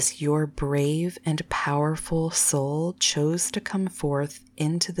Your brave and powerful soul chose to come forth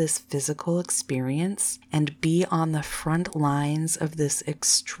into this physical experience and be on the front lines of this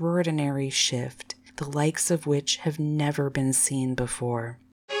extraordinary shift, the likes of which have never been seen before.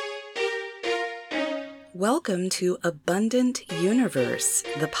 Welcome to Abundant Universe,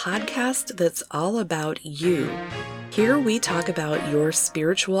 the podcast that's all about you. Here we talk about your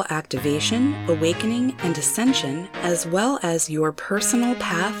spiritual activation, awakening, and ascension, as well as your personal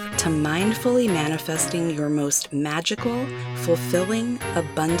path to mindfully manifesting your most magical, fulfilling,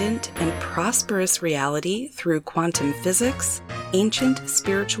 abundant, and prosperous reality through quantum physics, ancient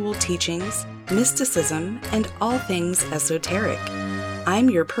spiritual teachings, mysticism, and all things esoteric. I'm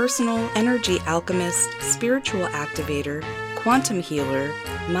your personal energy alchemist, spiritual activator, quantum healer,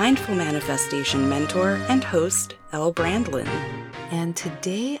 mindful manifestation mentor, and host, Elle Brandlin. And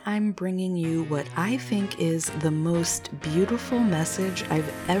today I'm bringing you what I think is the most beautiful message I've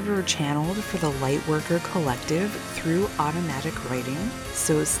ever channeled for the Lightworker Collective through automatic writing.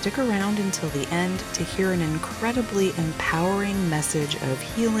 So stick around until the end to hear an incredibly empowering message of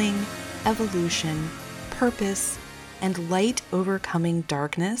healing, evolution, purpose, and light overcoming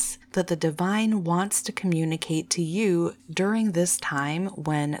darkness that the divine wants to communicate to you during this time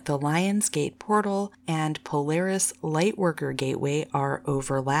when the Lion's Gate portal and Polaris Lightworker gateway are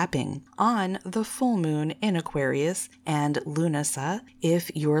overlapping on the full moon in Aquarius and Lunasa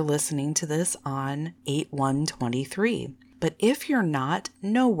if you're listening to this on 8/1/23. But if you're not,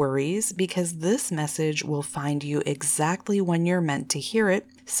 no worries, because this message will find you exactly when you're meant to hear it.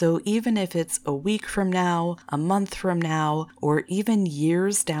 So even if it's a week from now, a month from now, or even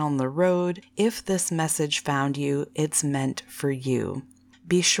years down the road, if this message found you, it's meant for you.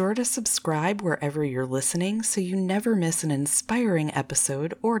 Be sure to subscribe wherever you're listening so you never miss an inspiring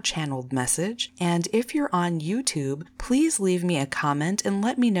episode or channeled message. And if you're on YouTube, please leave me a comment and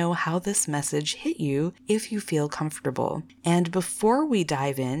let me know how this message hit you if you feel comfortable. And before we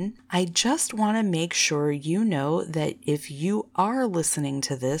dive in, I just want to make sure you know that if you are listening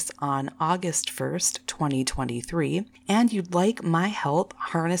to this on August 1st, 2023, and you'd like my help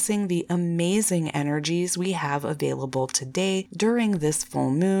harnessing the amazing energies we have available today during this full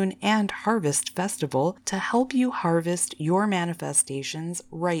moon and harvest festival to help you harvest your manifestations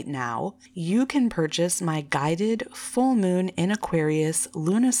right now, you can purchase my guided full moon in Aquarius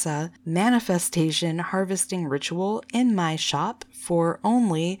Lunasa manifestation harvesting ritual in my shop for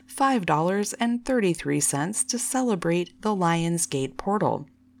only $5.33 to celebrate the Lion's Gate portal.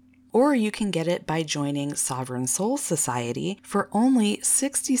 Or you can get it by joining Sovereign Soul Society for only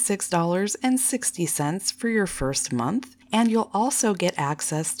 $66.60 for your first month. And you'll also get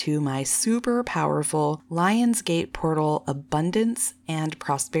access to my super powerful Lion's Gate portal abundance and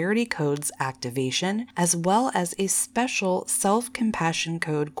prosperity codes activation, as well as a special self-compassion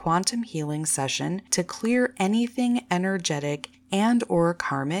code quantum healing session to clear anything energetic and or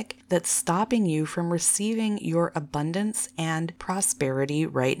karmic that's stopping you from receiving your abundance and prosperity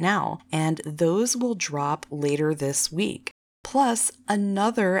right now. And those will drop later this week. Plus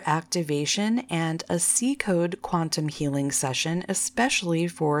another activation and a C-code quantum healing session, especially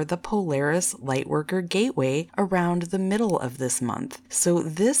for the Polaris Lightworker gateway around the middle of this month. So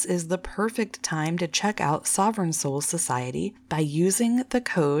this is the perfect time to check out Sovereign Soul Society by using the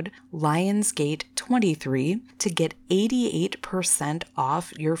code LionsGate23 to get 88%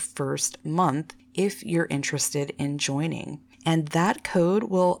 off your first month if you're interested in joining. And that code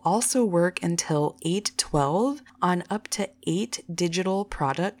will also work until 8/12 on up to 8 digital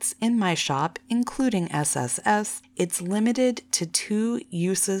products in my shop, including SSS. It's limited to 2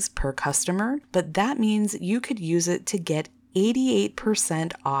 uses per customer, but that means you could use it to get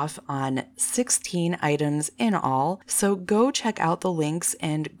 88% off on 16 items in all. So go check out the links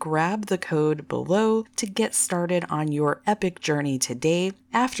and grab the code below to get started on your epic journey today,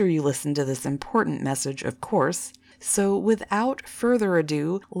 after you listen to this important message, of course. So without further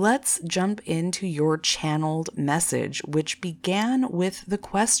ado, let's jump into your channeled message, which began with the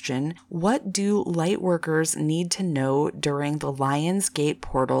question, what do Lightworkers need to know during the Lion's Gate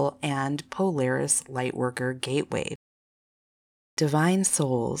portal and Polaris Lightworker gateway? Divine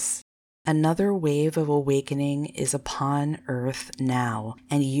souls, another wave of awakening is upon Earth now,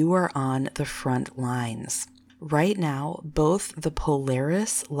 and you are on the front lines. Right now, both the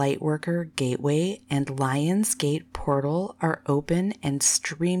Polaris Lightworker Gateway and Lion's Gate portal are open and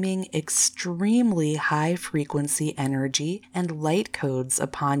streaming extremely high-frequency energy and light codes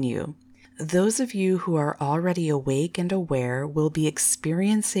upon you. Those of you who are already awake and aware will be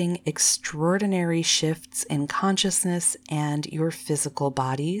experiencing extraordinary shifts in consciousness and your physical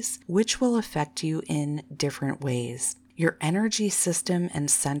bodies, which will affect you in different ways. Your energy system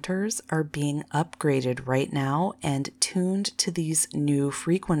and centers are being upgraded right now and tuned to these new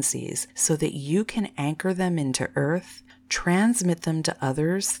frequencies so that you can anchor them into Earth, transmit them to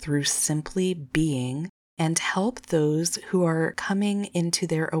others through simply being, and help those who are coming into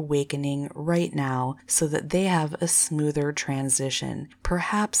their awakening right now so that they have a smoother transition,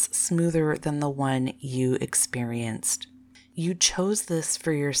 perhaps smoother than the one you experienced. You chose this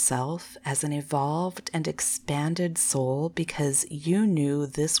for yourself as an evolved and expanded soul because you knew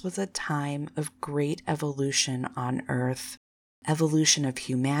this was a time of great evolution on Earth, evolution of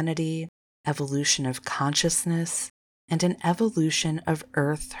humanity, evolution of consciousness, and an evolution of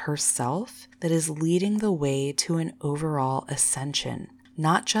Earth herself that is leading the way to an overall ascension,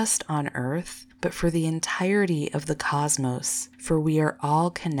 not just on Earth, but for the entirety of the cosmos, for we are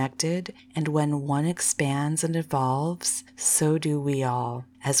all connected, and when one expands and evolves, so do we all,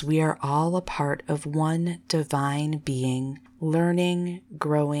 as we are all a part of one divine being, learning,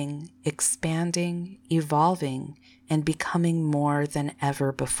 growing, expanding, evolving, and becoming more than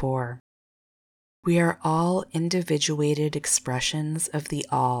ever before. We are all individuated expressions of the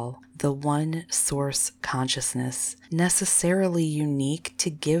all, the one source consciousness, necessarily unique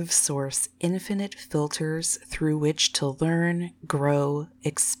to give source infinite filters through which to learn, grow,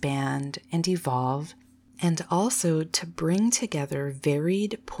 expand, and evolve, and also to bring together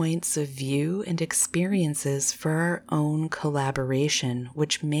varied points of view and experiences for our own collaboration,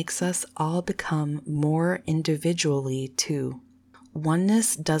 which makes us all become more individually too.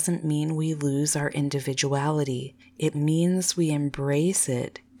 Oneness doesn't mean we lose our individuality. It means we embrace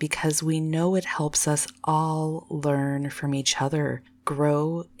it because we know it helps us all learn from each other,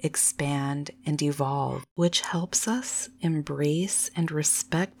 grow, expand, and evolve, which helps us embrace and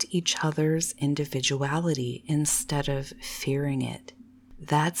respect each other's individuality instead of fearing it.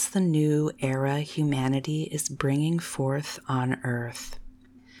 That's the new era humanity is bringing forth on Earth.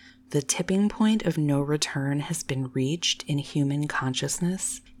 The tipping point of no return has been reached in human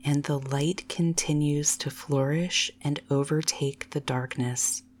consciousness, and the light continues to flourish and overtake the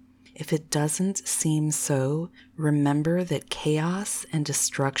darkness. If it doesn't seem so, remember that chaos and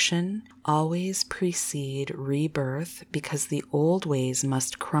destruction always precede rebirth because the old ways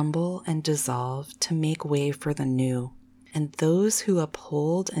must crumble and dissolve to make way for the new. And those who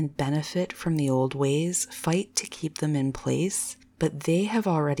uphold and benefit from the old ways fight to keep them in place, but they have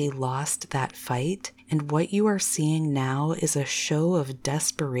already lost that fight, and what you are seeing now is a show of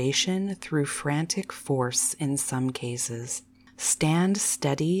desperation through frantic force in some cases. Stand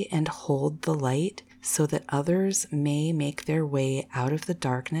steady and hold the light so that others may make their way out of the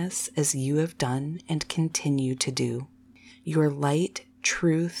darkness as you have done and continue to do. Your light,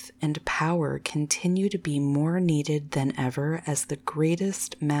 truth, and power continue to be more needed than ever as the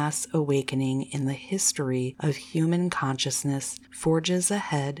greatest mass awakening in the history of human consciousness forges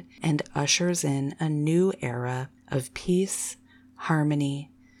ahead and ushers in a new era of peace,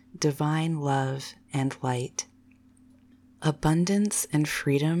 harmony, divine love, and light. Abundance and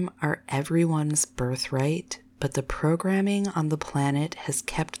freedom are everyone's birthright, but the programming on the planet has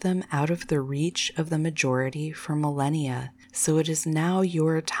kept them out of the reach of the majority for millennia. So it is now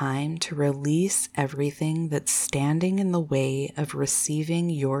your time to release everything that's standing in the way of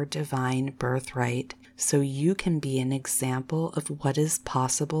receiving your divine birthright, so you can be an example of what is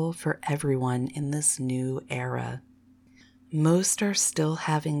possible for everyone in this new era. Most are still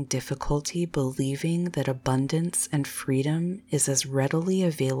having difficulty believing that abundance and freedom is as readily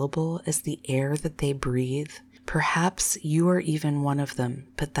available as the air that they breathe. Perhaps you are even one of them,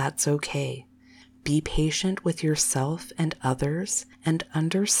 but that's okay. Be patient with yourself and others, and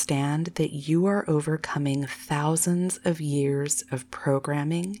understand that you are overcoming thousands of years of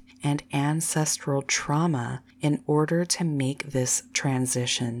programming and ancestral trauma in order to make this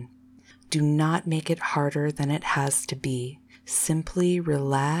transition. Do not make it harder than it has to be. Simply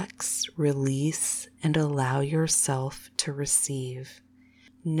relax, release, and allow yourself to receive.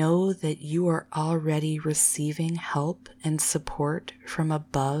 Know that you are already receiving help and support from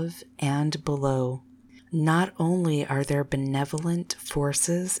above and below. Not only are there benevolent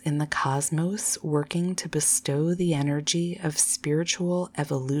forces in the cosmos working to bestow the energy of spiritual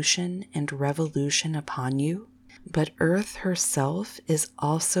evolution and revolution upon you, but Earth herself is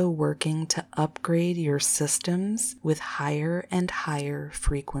also working to upgrade your systems with higher and higher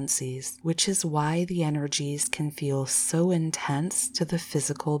frequencies, which is why the energies can feel so intense to the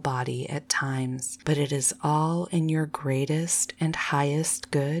physical body at times. But it is all in your greatest and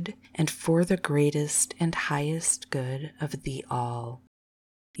highest good, and for the greatest and highest good of the all.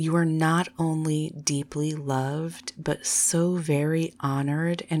 You are not only deeply loved, but so very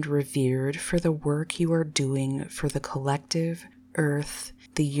honored and revered for the work you are doing for the collective, Earth,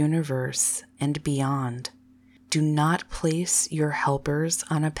 the universe, and beyond. Do not place your helpers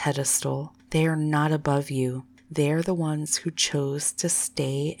on a pedestal. They are not above you. They are the ones who chose to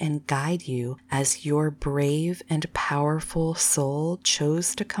stay and guide you as your brave and powerful soul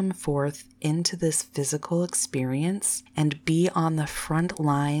chose to come forth into this physical experience and be on the front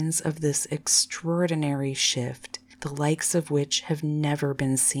lines of this extraordinary shift, the likes of which have never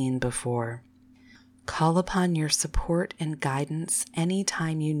been seen before. Call upon your support and guidance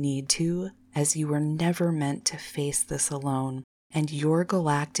anytime you need to, as you were never meant to face this alone. And your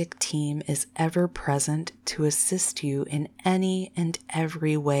galactic team is ever present to assist you in any and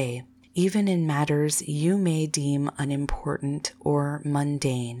every way, even in matters you may deem unimportant or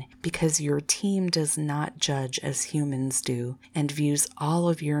mundane, because your team does not judge as humans do and views all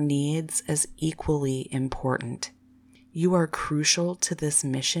of your needs as equally important. You are crucial to this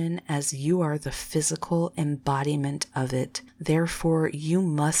mission as you are the physical embodiment of it. Therefore, you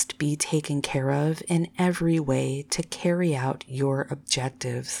must be taken care of in every way to carry out your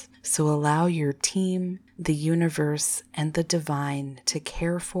objectives. So allow your team, the universe, and the divine to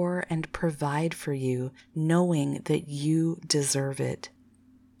care for and provide for you, knowing that you deserve it.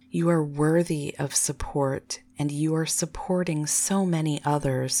 You are worthy of support, and you are supporting so many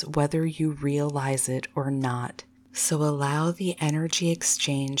others, whether you realize it or not. So allow the energy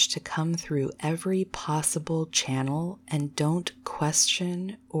exchange to come through every possible channel and don't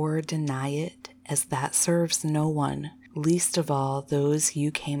question or deny it, as that serves no one, least of all those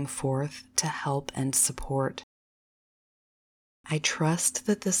you came forth to help and support. I trust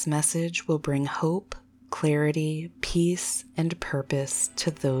that this message will bring hope, clarity, peace, and purpose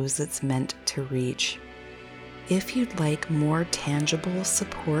to those it's meant to reach. If you'd like more tangible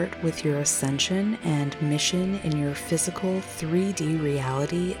support with your ascension and mission in your physical 3D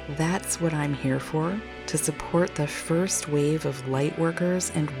reality, that's what I'm here for, to support the first wave of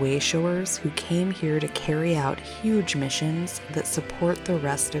lightworkers and wayshowers who came here to carry out huge missions that support the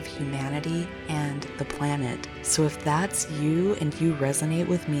rest of humanity and the planet. So if that's you and you resonate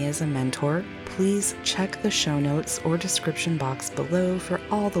with me as a mentor, please check the show notes or description box below for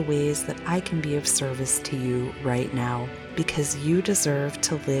all the ways that I can be of service to you right now, because you deserve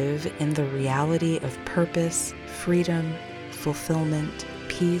to live in the reality of purpose, freedom, fulfillment,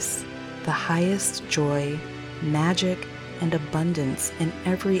 peace, the highest joy, magic, and abundance in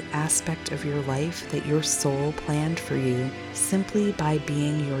every aspect of your life that your soul planned for you, simply by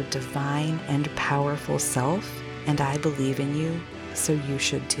being your divine and powerful self. And I believe in you, so you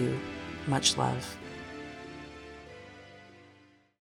should too. Much love.